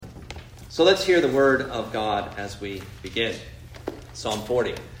So let's hear the word of God as we begin. Psalm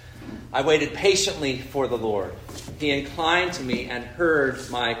 40. I waited patiently for the Lord. He inclined to me and heard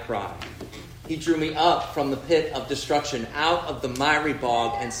my cry. He drew me up from the pit of destruction, out of the miry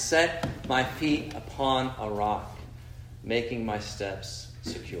bog, and set my feet upon a rock, making my steps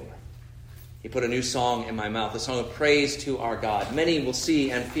secure. He put a new song in my mouth, a song of praise to our God. Many will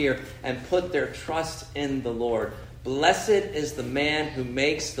see and fear and put their trust in the Lord. Blessed is the man who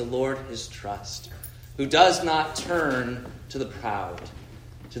makes the Lord his trust, who does not turn to the proud,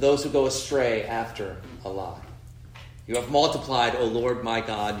 to those who go astray after a lie. You have multiplied, O Lord my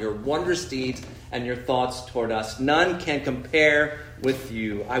God, your wondrous deeds and your thoughts toward us. None can compare with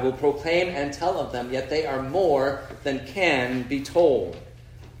you. I will proclaim and tell of them, yet they are more than can be told.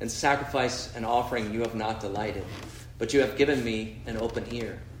 In sacrifice and offering you have not delighted, but you have given me an open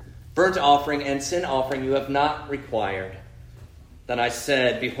ear. Burnt offering and sin offering you have not required. Then I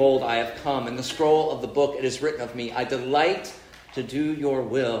said, behold, I have come. In the scroll of the book it is written of me, I delight to do your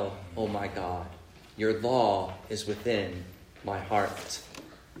will, O my God. Your law is within my heart.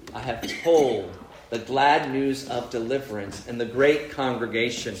 I have told the glad news of deliverance in the great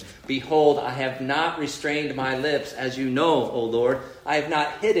congregation. Behold, I have not restrained my lips, as you know, O Lord. I have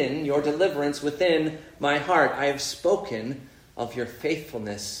not hidden your deliverance within my heart. I have spoken of your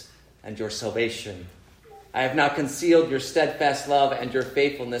faithfulness and your salvation. I have not concealed your steadfast love and your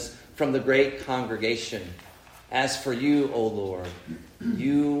faithfulness from the great congregation. As for you, O Lord,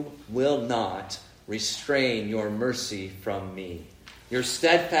 you will not restrain your mercy from me. Your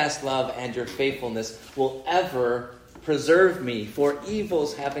steadfast love and your faithfulness will ever preserve me, for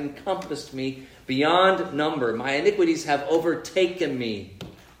evils have encompassed me beyond number. My iniquities have overtaken me.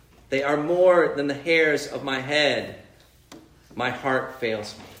 They are more than the hairs of my head. My heart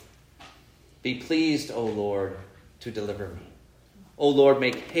fails me. Be pleased, O Lord, to deliver me. O Lord,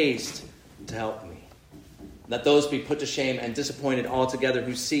 make haste to help me. Let those be put to shame and disappointed altogether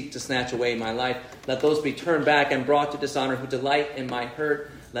who seek to snatch away my life. Let those be turned back and brought to dishonor who delight in my hurt.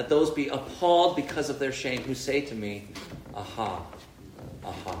 Let those be appalled because of their shame who say to me, aha,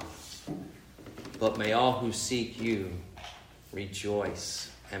 aha. But may all who seek you rejoice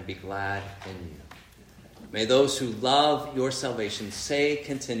and be glad in you. May those who love your salvation say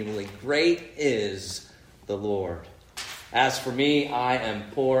continually, great is the Lord. As for me, I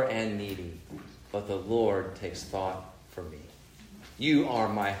am poor and needy, but the Lord takes thought for me. You are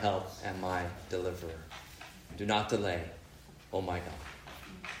my help and my deliverer. Do not delay, O my God.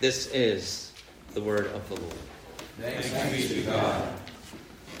 This is the word of the Lord. Thanks be to God.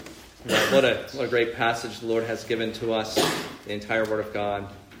 Well, what a great passage the Lord has given to us, the entire word of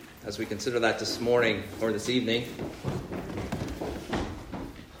God. As we consider that this morning or this evening,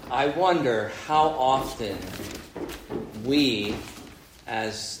 I wonder how often we,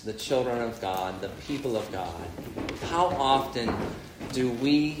 as the children of God, the people of God, how often do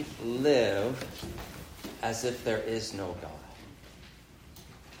we live as if there is no God?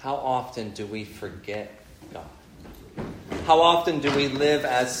 How often do we forget God? How often do we live,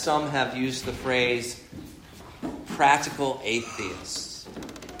 as some have used the phrase, practical atheists?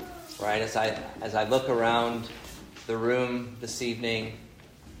 Right? As I look around the room this evening,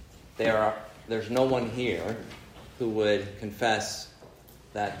 there's no one here who would confess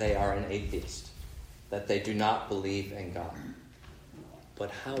that they are an atheist, that they do not believe in God.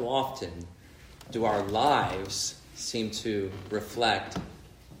 But how often do our lives seem to reflect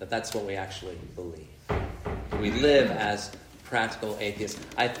that that's what we actually believe? We live as practical atheists.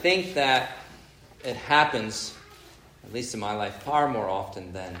 I think that it happens, at least in my life, far more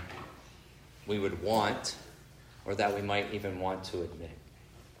often than we would want, or that we might even want to admit.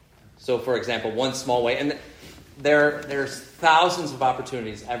 So, for example, one small way, and there's thousands of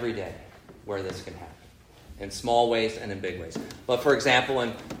opportunities every day where this can happen, in small ways and in big ways. But for example,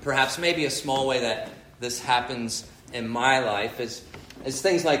 and perhaps maybe a small way that this happens in my life is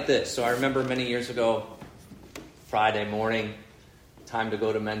things like this. So I remember many years ago, Friday morning, time to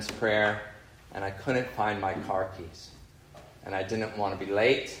go to men's prayer, and I couldn't find my car keys. And I didn't want to be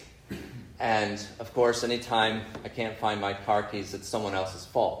late. And, of course, anytime I can't find my car keys, it's someone else's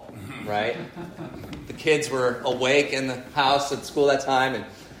fault, right? The kids were awake in the house at school that time.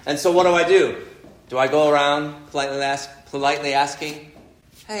 And so what do? Do I go around politely asking,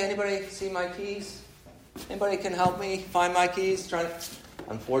 hey, anybody see my keys? Anybody can help me find my keys?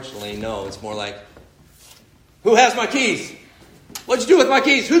 Unfortunately, no. It's more like, who has my keys? What'd you do with my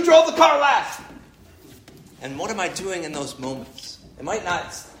keys? Who drove the car last? And what am I doing in those moments? It might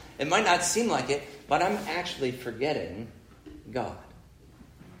not seem like it, but I'm actually forgetting God.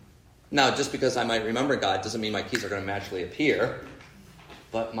 Now, just because I might remember God doesn't mean my keys are going to magically appear.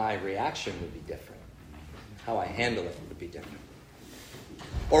 but my reaction would be different. How I handle it would be different.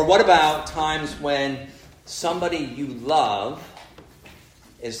 Or what about times when somebody you love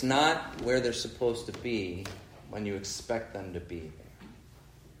is not where they're supposed to be when you expect them to be there?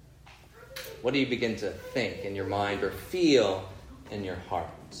 What do you begin to think in your mind or feel in your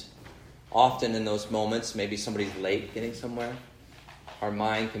heart? Often in those moments, maybe somebody's late getting somewhere, our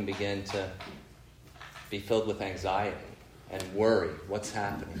mind can begin to be filled with anxiety and worry. What's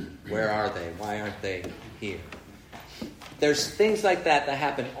happening? Where are they? Why aren't they here? There's things like that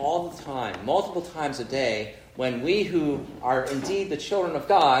happen all the time, multiple times a day, when we who are indeed the children of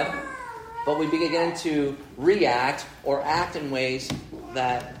God, but we begin to react or act in ways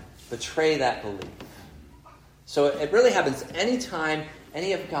that betray that belief. So it really happens anytime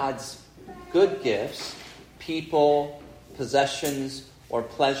any of God's good gifts, people, possessions, or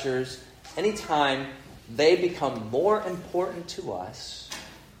pleasures, anytime they become more important to us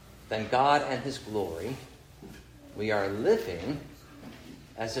than God and His glory, we are living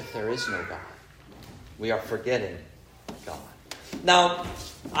as if there is no God. We are forgetting God. Now,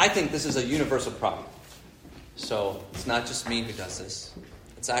 I think this is a universal problem. So it's not just me who does this.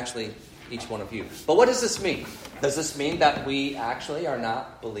 It's actually each one of you. But what does this mean? Does this mean that we actually are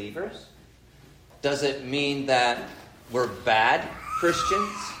not believers? Does it mean that we're bad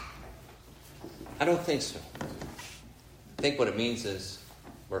Christians? I don't think so. I think what it means is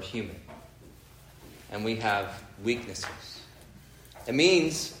we're human. And we have weaknesses. It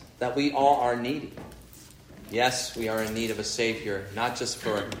means that we all are needy. Yes, we are in need of a Savior, not just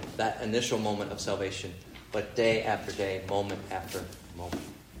for that initial moment of salvation, but day after day, moment after moment.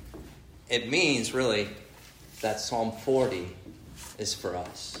 It means, really, that Psalm 40 is for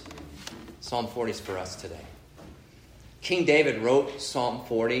us. Psalm 40 is for us today. King David wrote Psalm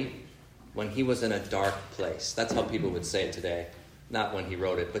 40 when he was in a dark place. That's how people would say it today. Not when he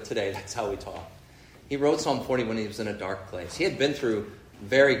wrote it, but today that's how we talk. He wrote Psalm 40 when he was in a dark place. He had been through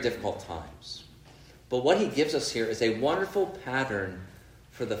very difficult times. But what he gives us here is a wonderful pattern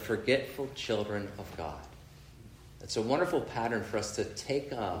for the forgetful children of God. It's a wonderful pattern for us to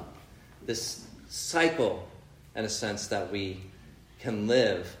take up this cycle, in a sense, that we can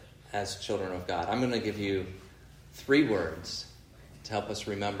live as children of God. I'm going to give you 3 words to help us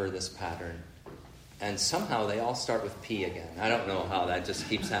remember this pattern. And somehow they all start with P again. I don't know how that just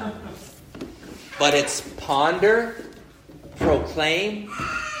keeps happening. But it's ponder, proclaim,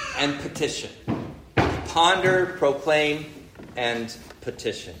 and petition. Ponder, proclaim, and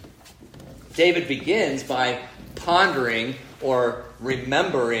petition. David begins by pondering or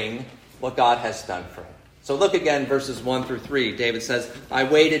remembering what God has done for him. So look again, verses 1 through 3. David says, I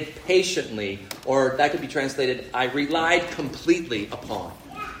waited patiently, or that could be translated, I relied completely upon.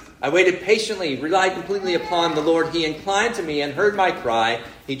 I waited patiently, relied completely upon the Lord. He inclined to me and heard my cry.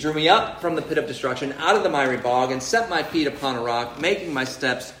 He drew me up from the pit of destruction, out of the miry bog, and set my feet upon a rock, making my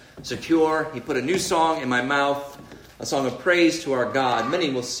steps secure. He put a new song in my mouth, a song of praise to our God. Many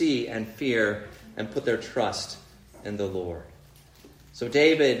will see and fear and put their trust in the Lord. So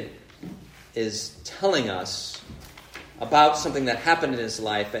David is telling us about something that happened in his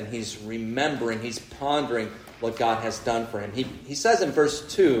life, and he's remembering, he's pondering what God has done for him. He says in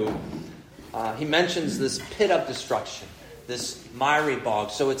verse 2, he mentions this pit of destruction, this miry bog.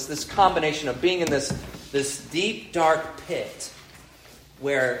 So it's this combination of being in this deep, dark pit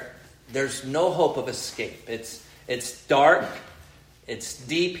where there's no hope of escape. It's dark, it's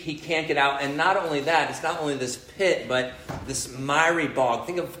deep, he can't get out. And not only that, it's not only this pit, but this miry bog.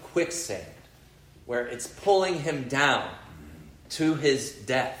 Think of quicksand, where it's pulling him down to his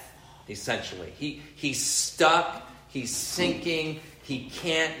death. Essentially, he's stuck, he's sinking, he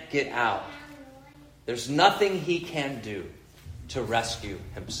can't get out. There's nothing he can do to rescue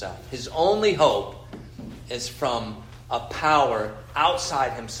himself. His only hope is from a power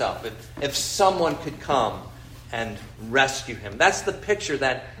outside himself. If someone could come and rescue him. That's the picture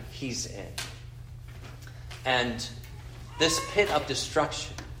that he's in. And this pit of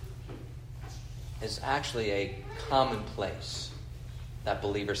destruction is actually a common place that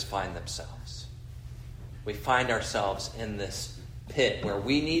believers find themselves. We find ourselves in this pit where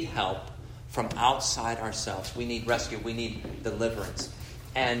we need help from outside ourselves. We need rescue. We need deliverance.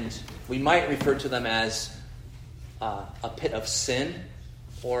 And we might refer to them as a pit of sin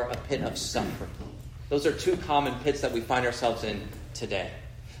or a pit of suffering. Those are 2 common pits that we find ourselves in today.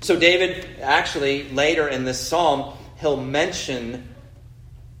 So David, actually, later in this psalm, he'll mention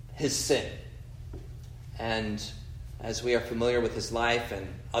his sin. And as we are familiar with his life and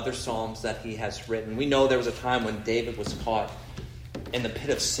other psalms that he has written, we know there was a time when David was caught in the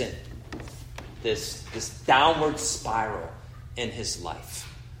pit of sin. This downward spiral in his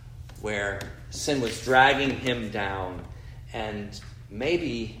life, where sin was dragging him down, and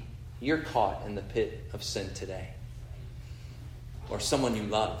maybe you're caught in the pit of sin today. Or someone you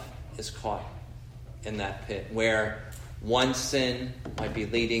love is caught in that pit, where one sin might be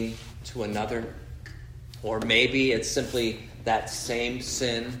leading to another. Or maybe it's simply that same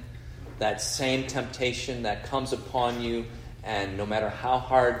sin, that same temptation that comes upon you, and no matter how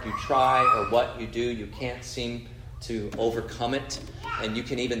hard you try or what you do, you can't seem to overcome it. And you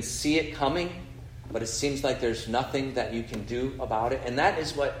can even see it coming, but it seems like there's nothing that you can do about it. And that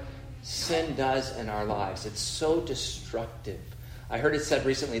is what sin does in our lives. It's so destructive. I heard it said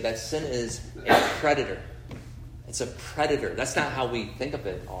recently that sin is a predator. It's a predator. That's not how we think of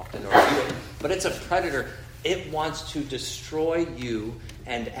it often or view it, but it's a predator. It wants to destroy you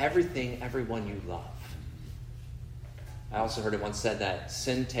and everyone you love. I also heard it once said that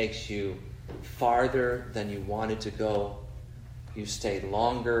sin takes you farther than you wanted to go. You stay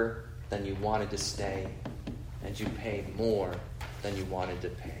longer than you wanted to stay, and you pay more than you wanted to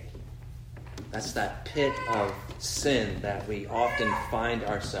pay. That's that pit of sin that we often find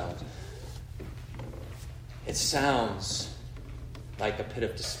ourselves. It sounds like a pit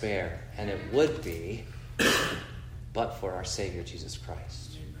of despair, and it would be, but for our Savior, Jesus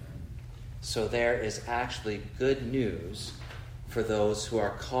Christ. So there is actually good news for those who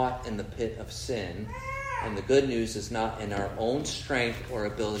are caught in the pit of sin. And the good news is not in our own strength or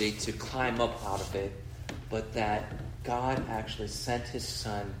ability to climb up out of it, but that God actually sent his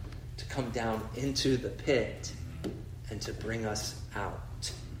Son to come down into the pit and to bring us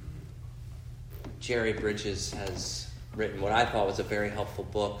out. Jerry Bridges has written what I thought was a very helpful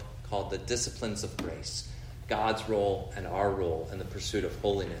book called The Disciplines of Grace, God's role and our role in the pursuit of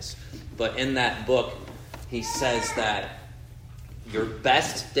holiness. But in that book, he says that your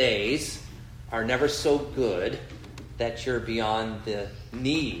best days are never so good that you're beyond the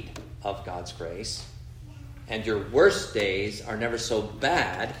need of God's grace. And your worst days are never so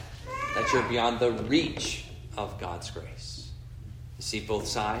bad that you're beyond the reach of God's grace. You see both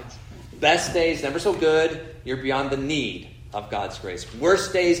sides? Best days, never so good, you're beyond the need of God's grace.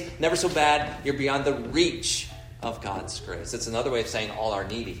 Worst days, never so bad, you're beyond the reach of God's grace. It's another way of saying all are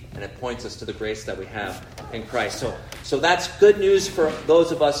needy, and it points us to the grace that we have in Christ. So that's good news for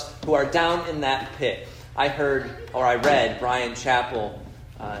those of us who are down in that pit. I read Brian Chappell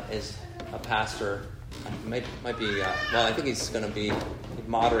is a pastor. Might be. I think he's going to be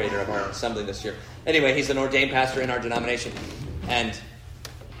moderator of our assembly this year. Anyway, he's an ordained pastor in our denomination, and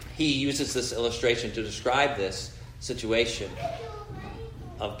he uses this illustration to describe this situation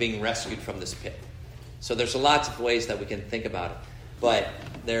of being rescued from this pit. So there's lots of ways that we can think about it. But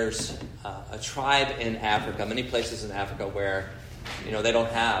there's a tribe in Africa, many places in Africa where, they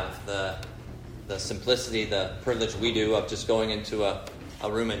don't have the simplicity, the privilege we do of just going into a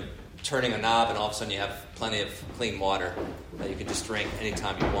room and turning a knob, and all of a sudden you have plenty of clean water that you can just drink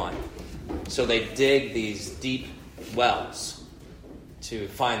anytime you want. So they dig these deep wells to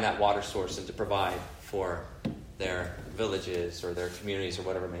find that water source and to provide for their villages or their communities or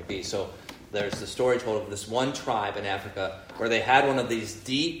whatever it may be. So there's the story told of this one tribe in Africa where they had one of these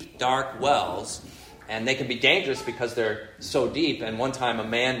deep, dark wells, and they can be dangerous because they're so deep. And one time a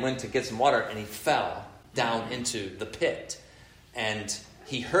man went to get some water and he fell down into the pit. And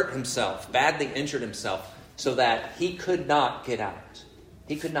he hurt himself, badly injured himself, so that he could not get out.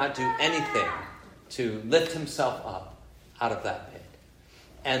 He could not do anything to lift himself up out of that pit.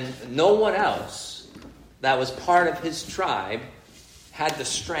 And no one else that was part of his tribe had the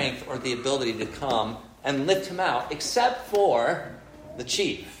strength or the ability to come and lift him out, except for the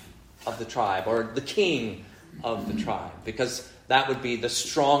chief of the tribe or the king of the tribe, because that would be the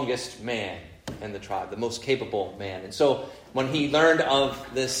strongest man in the tribe, the most capable man. And so when he learned of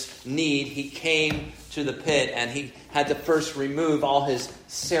this need, he came to the pit, and he had to first remove all his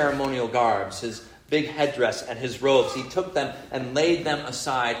ceremonial garbs, his big headdress and his robes. He took them and laid them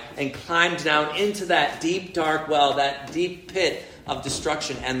aside and climbed down into that deep, dark well, that deep pit of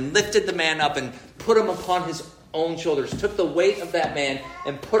destruction, and lifted the man up and put him upon his own shoulders, took the weight of that man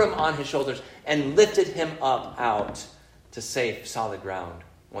and put him on his shoulders, and lifted him up out to safe, solid ground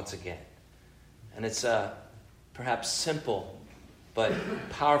once again. And it's a perhaps simple but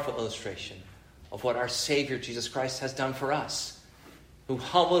powerful illustration of what our Savior Jesus Christ has done for us, who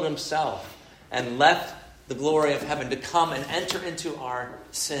humbled himself and left the glory of heaven to come and enter into our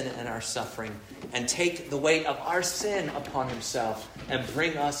sin and our suffering and take the weight of our sin upon himself and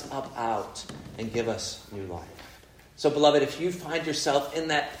bring us up out and give us new life. So, beloved, if you find yourself in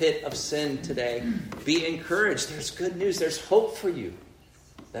that pit of sin today, be encouraged. There's good news. There's hope for you,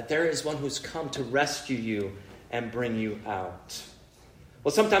 that there is one who's come to rescue you and bring you out.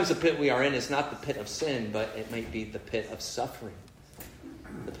 Well, sometimes the pit we are in is not the pit of sin, but it might be the pit of suffering.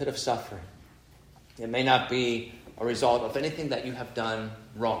 The pit of suffering. It may not be a result of anything that you have done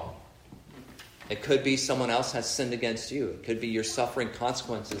wrong. It could be someone else has sinned against you. It could be you're suffering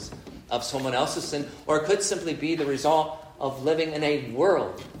consequences of someone else's sin, or it could simply be the result of living in a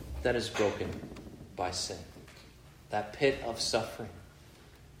world that is broken by sin. That pit of suffering.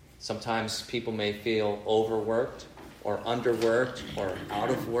 Sometimes people may feel overworked or underworked or out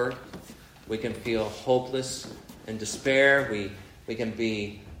of work. We can feel hopeless and despair. We can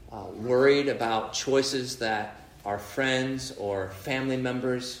be worried about choices that our friends or family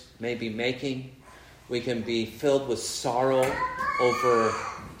members may be making. We can be filled with sorrow over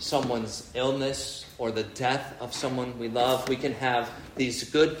someone's illness or the death of someone we love. We can have these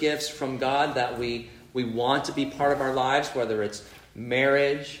good gifts from God that we want to be part of our lives, whether it's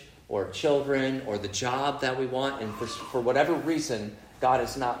marriage or children or the job that we want. And for whatever reason, God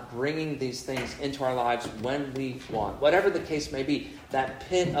is not bringing these things into our lives when we want. Whatever the case may be, that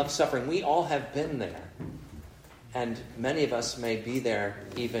pit of suffering, we all have been there. And many of us may be there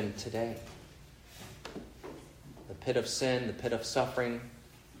even today. The pit of sin, the pit of suffering,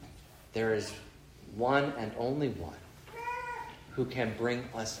 there is one and only one who can bring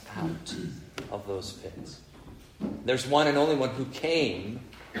us out of those pits. There's one and only one who came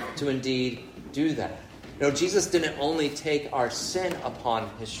to indeed do that. You know, Jesus didn't only take our sin upon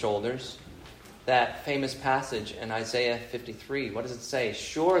his shoulders. That famous passage in Isaiah 53, what does it say?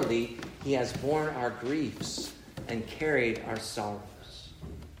 Surely he has borne our griefs and carried our sorrows.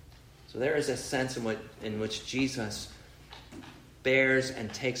 So there is a sense in which Jesus bears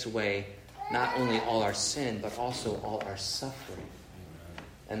and takes away not only all our sin, but also all our suffering.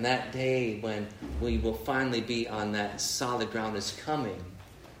 And that day when we will finally be on that solid ground is coming,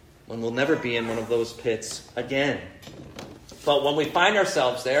 when we'll never be in one of those pits again. But when we find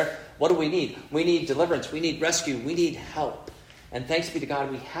ourselves there, what do we need? We need deliverance. We need rescue. We need help. And thanks be to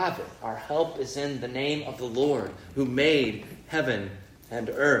God, we have it. Our help is in the name of the Lord who made heaven and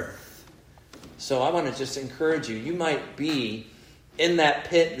earth. So I want to just encourage you. You might be in that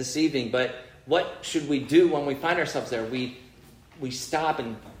pit this evening, but what should we do when we find ourselves there? We stop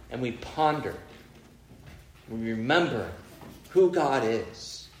and we ponder. We remember who God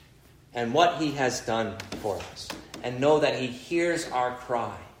is and what he has done for us, and know that he hears our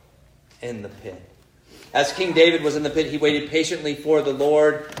cry in the pit. As King David was in the pit, he waited patiently for the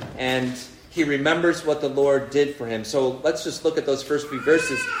Lord, and he remembers what the Lord did for him. So let's just look at those first few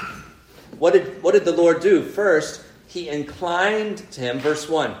verses. What did the Lord do? First, he inclined to him. Verse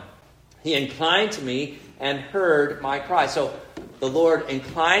 1. He inclined to me and heard my cry. So the Lord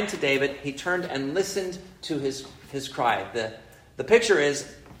inclined to David. He turned and listened to his cry. The picture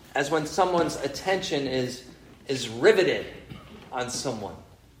is as when someone's attention is riveted on someone.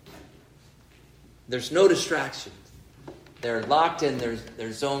 There's no distraction. They're locked in.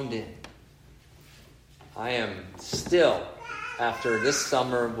 They're zoned in. I am still, after this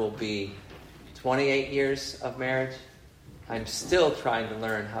summer will be 28 years of marriage, I'm still trying to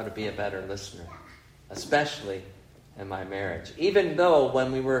learn how to be a better listener, especially in my marriage. Even though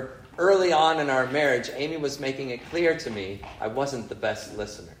when we were early on in our marriage, Amy was making it clear to me I wasn't the best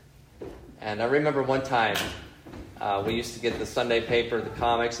listener. And I remember one time, we used to get the Sunday paper, the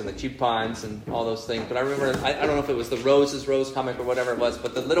comics, and the coupons, and all those things. But I remember, I don't know if it was the Rose comic or whatever it was,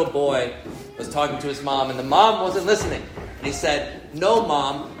 but the little boy was talking to his mom, and the mom wasn't listening. And he said, "No,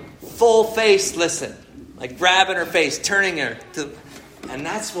 Mom, full face listen." Like grabbing her face, turning her. And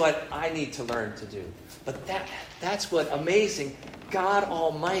that's what I need to learn to do. But that's what amazing God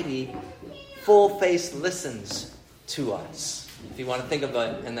Almighty full face listens to us. If you want to think of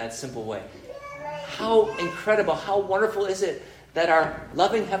it in that simple way. How incredible, how wonderful is it that our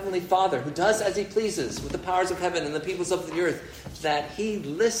loving Heavenly Father, who does as he pleases with the powers of heaven and the peoples of the earth, that he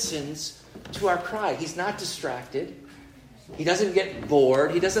listens to our cry. He's not distracted. He doesn't get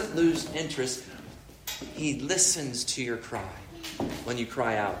bored. He doesn't lose interest. He listens to your cry when you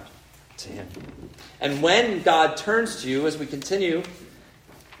cry out to him. And when God turns to you, as we continue,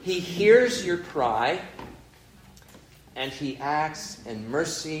 he hears your cry and he acts in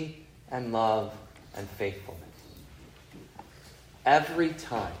mercy and love and faithfulness. Every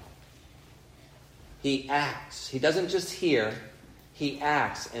time he acts, he doesn't just hear, he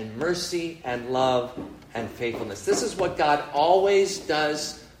acts in mercy and love and faithfulness. This is what God always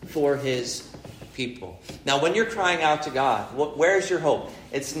does for his people. Now, when you're crying out to God, where's your hope?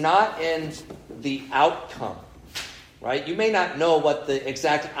 It's not in the outcome, right? You may not know what the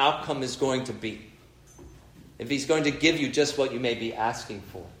exact outcome is going to be. If he's going to give you just what you may be asking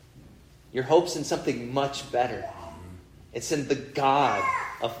for. Your hope's in something much better. It's in the God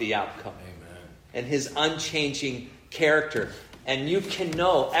of the outcome. Amen. And his unchanging character. And you can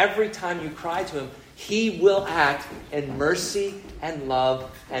know every time you cry to him, he will act in mercy and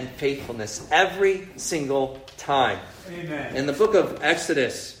love and faithfulness every single time. Amen. In the book of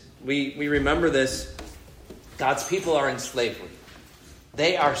Exodus, we remember this. God's people are in slavery.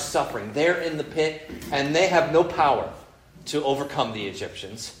 They are suffering. They're in the pit, and they have no power to overcome the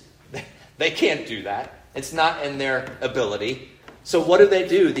Egyptians. They can't do that. It's not in their ability. So what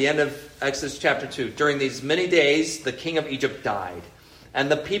do? The end of Exodus chapter 2. During these many days, the king of Egypt died. And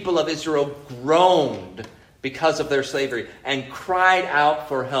the people of Israel groaned because of their slavery and cried out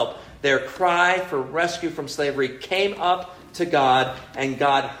for help. Their cry for rescue from slavery came up to God, and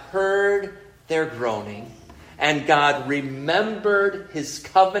God heard their groaning. And God remembered his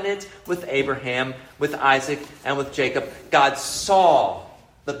covenant with Abraham, with Isaac, and with Jacob. God saw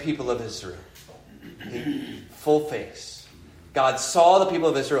the people of Israel. Full face. God saw the people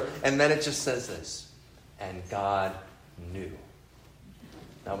of Israel, and then it just says this. And God knew.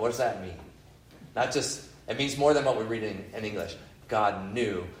 Now, what does that mean? It means more than what we read in English. God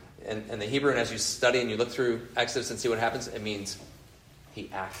knew. In the Hebrew, and as you study and you look through Exodus and see what happens, it means he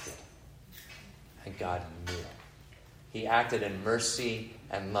acted. And God knew. He acted in mercy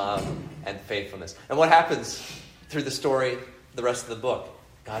and love and faithfulness. And what happens through the story, the rest of the book?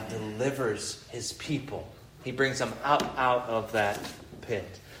 God delivers his people. He brings them out of that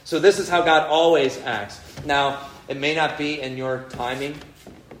pit. So this is how God always acts. Now, it may not be in your timing.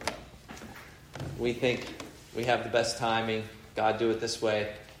 We think we have the best timing. God, do it this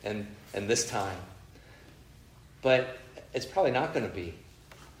way and this time. But it's probably not going to be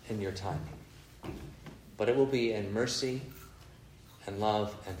in your timing. But it will be in mercy and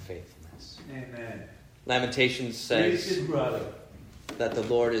love and faithfulness. Amen. Lamentations says that the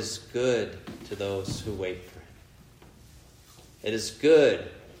Lord is good to those who wait for him. It is good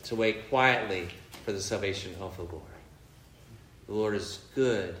to wait quietly for the salvation of the Lord. The Lord is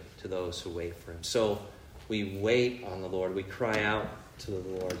good to those who wait for him. So we wait on the Lord. We cry out to the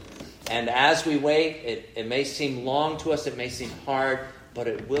Lord. And as we wait, it may seem long to us. It may seem hard, but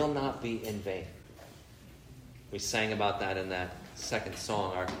it will not be in vain. We sang about that in that second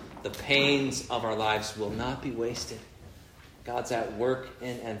song. The pains of our lives will not be wasted. God's at work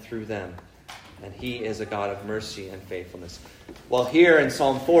in and through them. And he is a God of mercy and faithfulness. Well, here in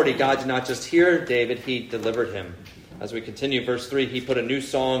Psalm 40, God did not just hear David, he delivered him. As we continue, verse 3, he put a new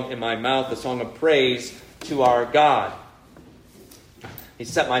song in my mouth, a song of praise to our God. He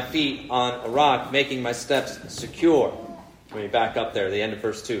set my feet on a rock, making my steps secure. Let me back up there, the end of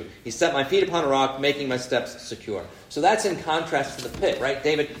verse 2. He set my feet upon a rock, making my steps secure. So that's in contrast to the pit, right?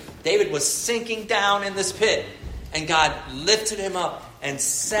 David was sinking down in this pit, and God lifted him up and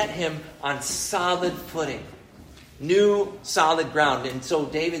set him on solid footing. New solid ground. And so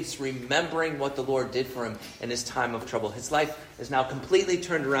David's remembering what the Lord did for him in his time of trouble. His life is now completely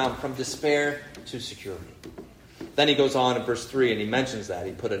turned around from despair to security. Then he goes on in verse 3 and he mentions that.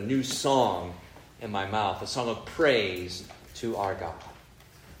 He put a new song in my mouth, a song of praise to our God.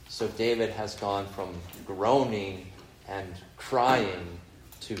 So David has gone from groaning and crying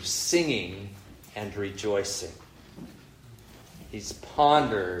to singing and rejoicing. He's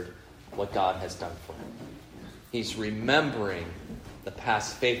pondered what God has done for him. He's remembering the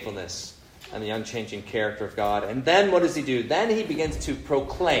past faithfulness and the unchanging character of God. And then what does he do? Then he begins to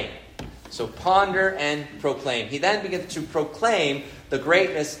proclaim. So ponder and proclaim. He then begins to proclaim the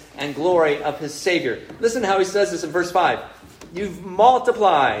greatness and glory of his Savior. Listen how he says this in verse 5. You've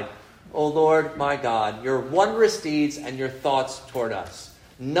multiplied, O Lord my God, your wondrous deeds and your thoughts toward us.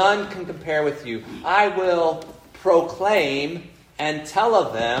 None can compare with you. I will proclaim and tell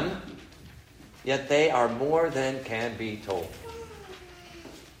of them, yet they are more than can be told.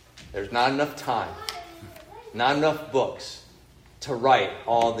 There's not enough time, not enough books to write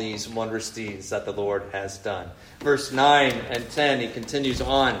all these wondrous deeds that the Lord has done. Verse 9 and 10, he continues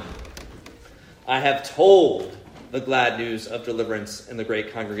on. I have told the glad news of deliverance in the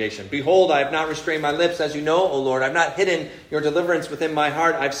great congregation. Behold, I have not restrained my lips, as you know, O Lord. I have not hidden your deliverance within my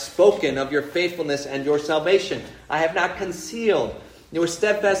heart. I've spoken of your faithfulness and your salvation. I have not concealed your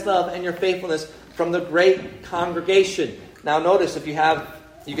steadfast love and your faithfulness from the great congregation. Now notice,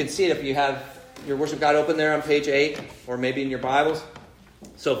 you can see it if you have your worship guide open there on page 8, or maybe in your Bibles.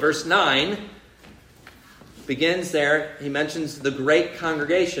 So verse 9 begins there. He mentions the great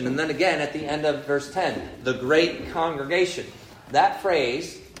congregation. And then again at the end of verse 10, the great congregation. That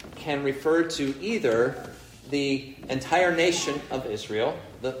phrase can refer to either the entire nation of Israel,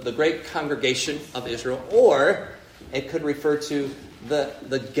 the great congregation of Israel, or it could refer to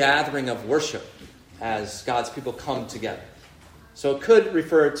the gathering of worship as God's people come together. So it could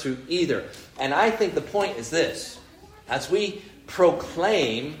refer to either. And I think the point is this. As we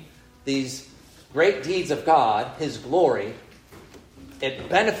proclaim these great deeds of God, His glory, it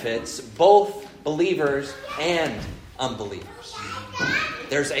benefits both believers and unbelievers.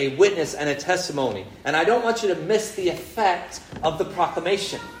 There's a witness and a testimony. And I don't want you to miss the effect of the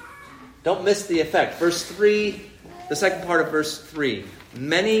proclamation. Don't miss the effect. Verse 3, the second part of verse 3.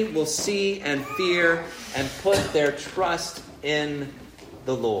 Many will see and fear and put their trust in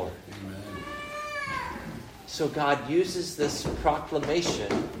the Lord. Amen. So God uses this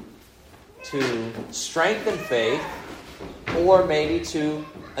proclamation to strengthen faith, or maybe to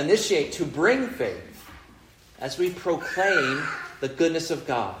initiate, to bring faith, as we proclaim the goodness of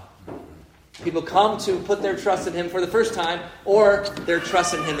God. People come to put their trust in Him for the first time, or their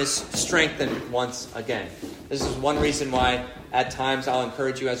trust in Him is strengthened once again. This is one reason why at times I'll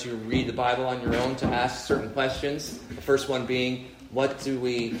encourage you as you read the Bible on your own to ask certain questions. The first one being, what do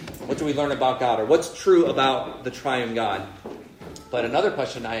we learn about God, or what's true about the triune God? But another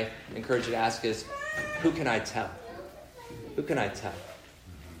question I encourage you to ask is, who can I tell? Who can I tell?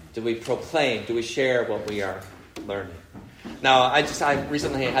 Do we proclaim? Do we share what we are learning? Now, I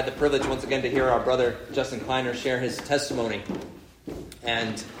recently had the privilege once again to hear our brother Justin Kleiner share his testimony.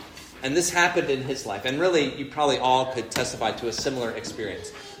 And this happened in his life. And really, you probably all could testify to a similar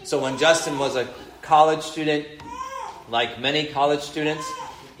experience. So when Justin was a college student, like many college students,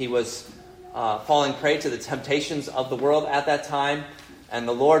 he was falling prey to the temptations of the world at that time. And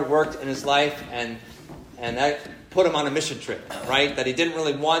the Lord worked in his life and that put him on a mission trip, right, that he didn't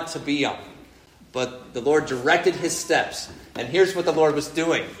really want to be on. But the Lord directed his steps. And here's what the Lord was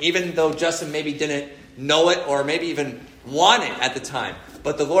doing. Even though Justin maybe didn't know it or maybe even want it at the time.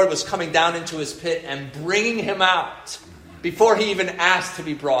 But the Lord was coming down into his pit and bringing him out before he even asked to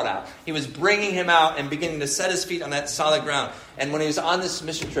be brought out. He was bringing him out and beginning to set his feet on that solid ground. And when he was on this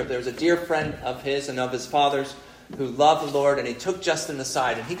mission trip, there was a dear friend of his and of his father's who loved the Lord. And he took Justin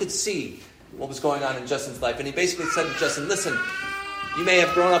aside and he could see what was going on in Justin's life. And he basically said to Justin, listen, you may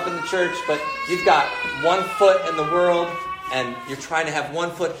have grown up in the church, but you've got one foot in the world, and you're trying to have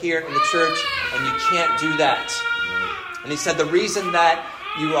one foot here in the church, and you can't do that. And he said the reason that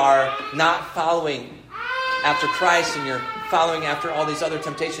you are not following after Christ and you're following after all these other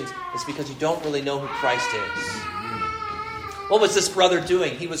temptations is because you don't really know who Christ is. What was this brother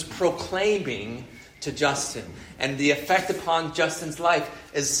doing? He was proclaiming to Justin. And the effect upon Justin's life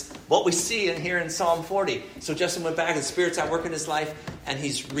is what we see in here in Psalm 40. So Justin went back, the Spirit's at work in his life, and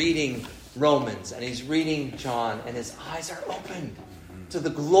he's reading Romans, and he's reading John, and his eyes are opened to the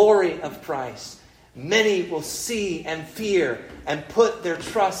glory of Christ. Many will see and fear and put their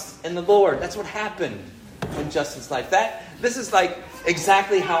trust in the Lord. That's what happened in Justin's life. This is like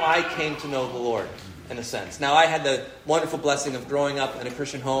exactly how I came to know the Lord, in a sense. Now, I had the wonderful blessing of growing up in a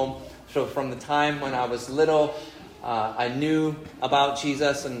Christian home. So from the time when I was little, I knew about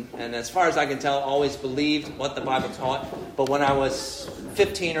Jesus, and as far as I can tell, always believed what the Bible taught. But when I was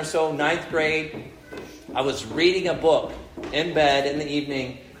 15 or so, 9th grade, I was reading a book in bed in the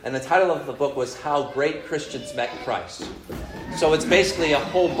evening, and the title of the book was How Great Christians Met Christ. So it's basically a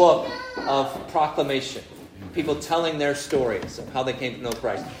whole book of proclamation. People telling their stories of how they came to know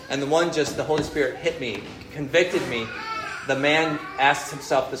Christ. And the Holy Spirit hit me, convicted me. The man asked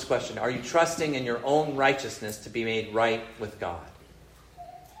himself this question: are you trusting in your own righteousness to be made right with God?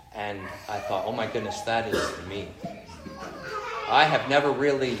 And I thought, oh my goodness, that is me. I have never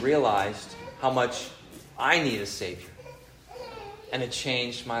really realized how much I need a Savior. And it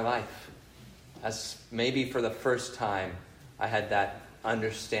changed my life. As maybe for the first time, I had that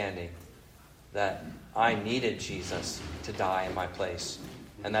understanding that I needed Jesus to die in my place.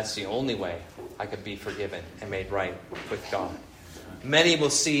 And that's the only way I could be forgiven and made right with God. Many will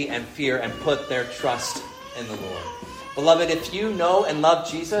see and fear and put their trust in the Lord. Beloved, if you know and love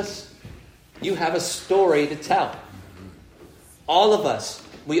Jesus, you have a story to tell. All of us,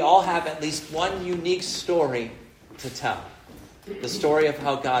 we all have at least one unique story to tell. The story of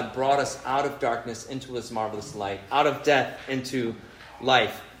how God brought us out of darkness into His marvelous light, out of death into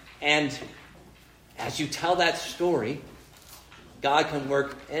life. And as you tell that story, God can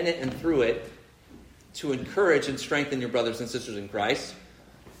work in it and through it to encourage and strengthen your brothers and sisters in Christ,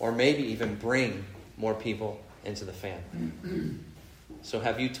 or maybe even bring more people into the family. So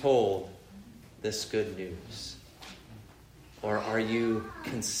have you told this good news? Or are you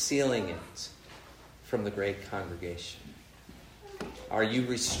concealing it from the great congregation? Are you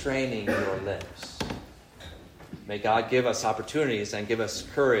restraining your lips? May God give us opportunities and give us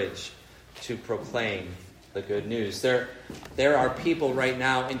courage to proclaim the good news. There are people right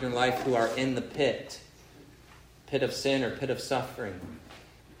now in your life who are in the pit of sin or pit of suffering.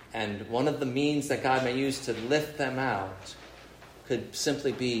 And one of the means that God may use to lift them out could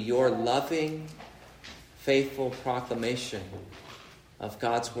simply be your loving, faithful proclamation of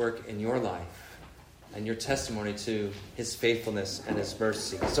God's work in your life and your testimony to his faithfulness and his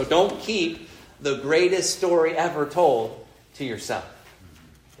mercy. So don't keep the greatest story ever told to yourself.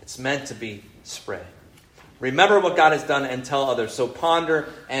 It's meant to be spread. Remember what God has done and tell others. So ponder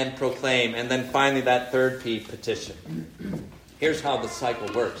and proclaim. And then finally that third P, petition. Here's how the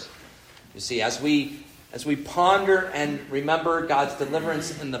cycle works. You see, as we ponder and remember God's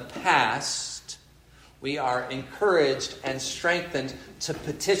deliverance in the past, we are encouraged and strengthened to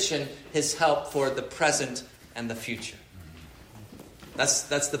petition his help for the present and the future. That's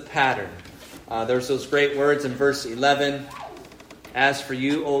the pattern. There's those great words in verse 11. As for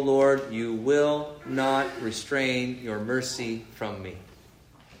you, O Lord, you will not restrain your mercy from me.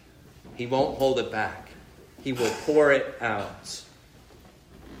 He won't hold it back. He will pour it out.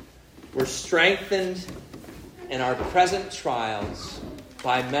 We're strengthened in our present trials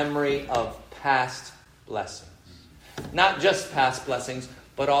by memory of past blessings. Not just past blessings,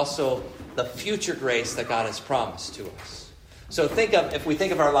 but also the future grace that God has promised to us. So if we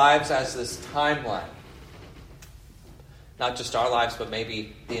think of our lives as this timeline, not just our lives, but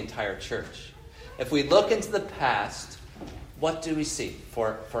maybe the entire church. If we look into the past, what do we see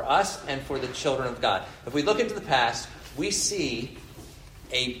for us and for the children of God? If we look into the past, we see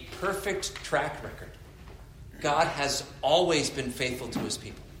a perfect track record. God has always been faithful to his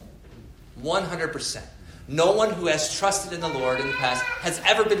people. 100%. No one who has trusted in the Lord in the past has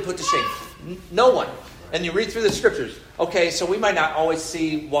ever been put to shame. No one. And you read through the scriptures. Okay, so we might not always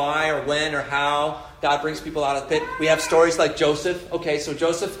see why or when or how God brings people out of the pit. We have stories like Joseph. Okay, so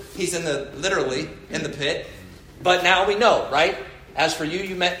Joseph, he's literally in the pit. But now we know, right? As for you,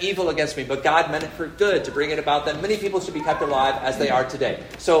 you meant evil against me, but God meant it for good to bring it about that many people should be kept alive as they are today.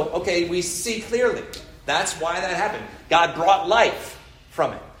 So, okay, we see clearly. That's why that happened. God brought life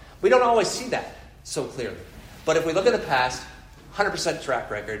from it. We don't always see that so clearly. But if we look at the past, 100% track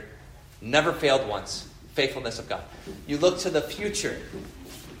record, never failed once. Faithfulness of God. You look to the future,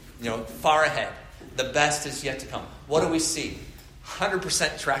 far ahead. The best is yet to come. What do we see?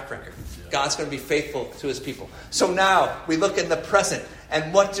 100% track record. God's going to be faithful to his people. So now we look in the present,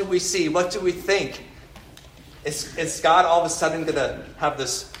 and what do we see? What do we think? Is God all of a sudden going to have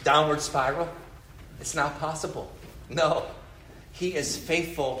this downward spiral? It's not possible. No. He is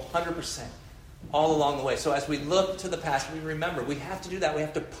faithful 100% all along the way. So as we look to the past, we remember. We have to do that. We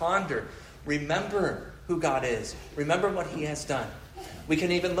have to ponder. Remember who God is. Remember what he has done. We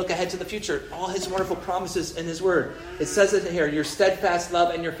can even look ahead to the future. All his wonderful promises in his word. It says it here, your steadfast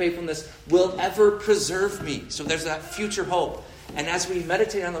love and your faithfulness will ever preserve me. So there's that future hope. And as we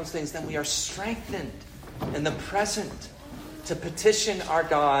meditate on those things, then we are strengthened in the present to petition our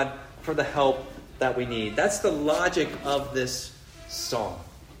God for the help that we need. That's the logic of this song.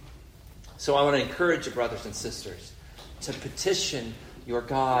 So I want to encourage you, brothers and sisters, to petition your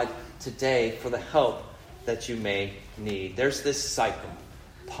God today for the help that you may need. There's this cycle.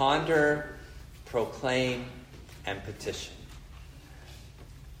 Ponder, proclaim, and petition.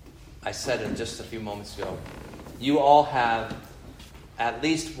 I said it just a few moments ago. You all have at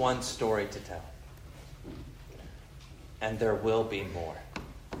least one story to tell. And there will be more.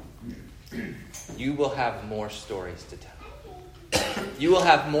 You will have more stories to tell. You will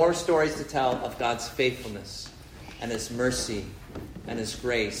have more stories to tell of God's faithfulness and his mercy and his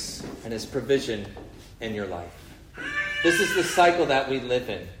grace and his provision in your life. This is the cycle that we live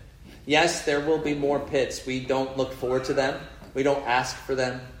in. Yes, there will be more pits. We don't look forward to them. We don't ask for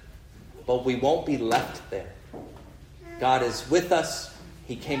them. But we won't be left there. God is with us.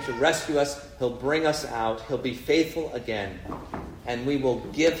 He came to rescue us. He'll bring us out. He'll be faithful again. And we will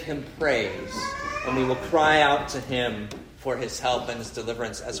give him praise. And we will cry out to him for his help and his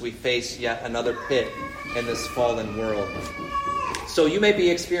deliverance as we face yet another pit in this fallen world. So you may be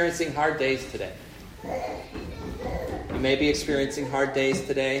experiencing hard days today. You may be experiencing hard days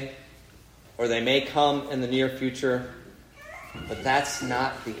today, or they may come in the near future, but that's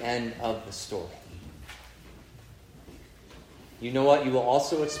not the end of the story. You know what you will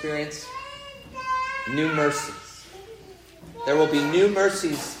also experience? New mercies. There will be new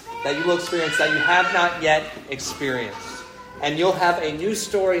mercies that you will experience that you have not yet experienced. And you'll have a new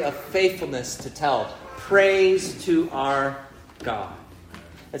story of faithfulness to tell. Praise to our God.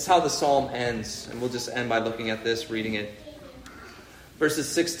 That's how the psalm ends. And we'll just end by looking at this, reading it. Verses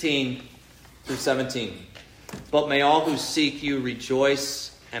 16 through 17. But may all who seek you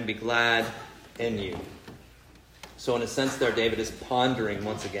rejoice and be glad in you. So in a sense there, David is pondering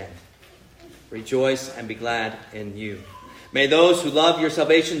once again. Rejoice and be glad in you. May those who love your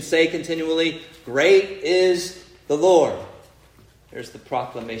salvation say continually, great is the Lord. There's the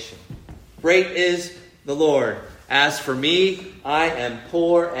proclamation. Great is the Lord. As for me, I am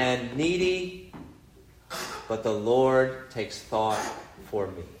poor and needy, but the Lord takes thought for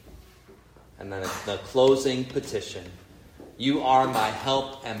me. And then the closing petition. You are my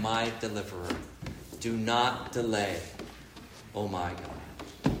help and my deliverer. Do not delay, oh my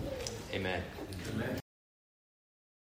God. Amen. Amen.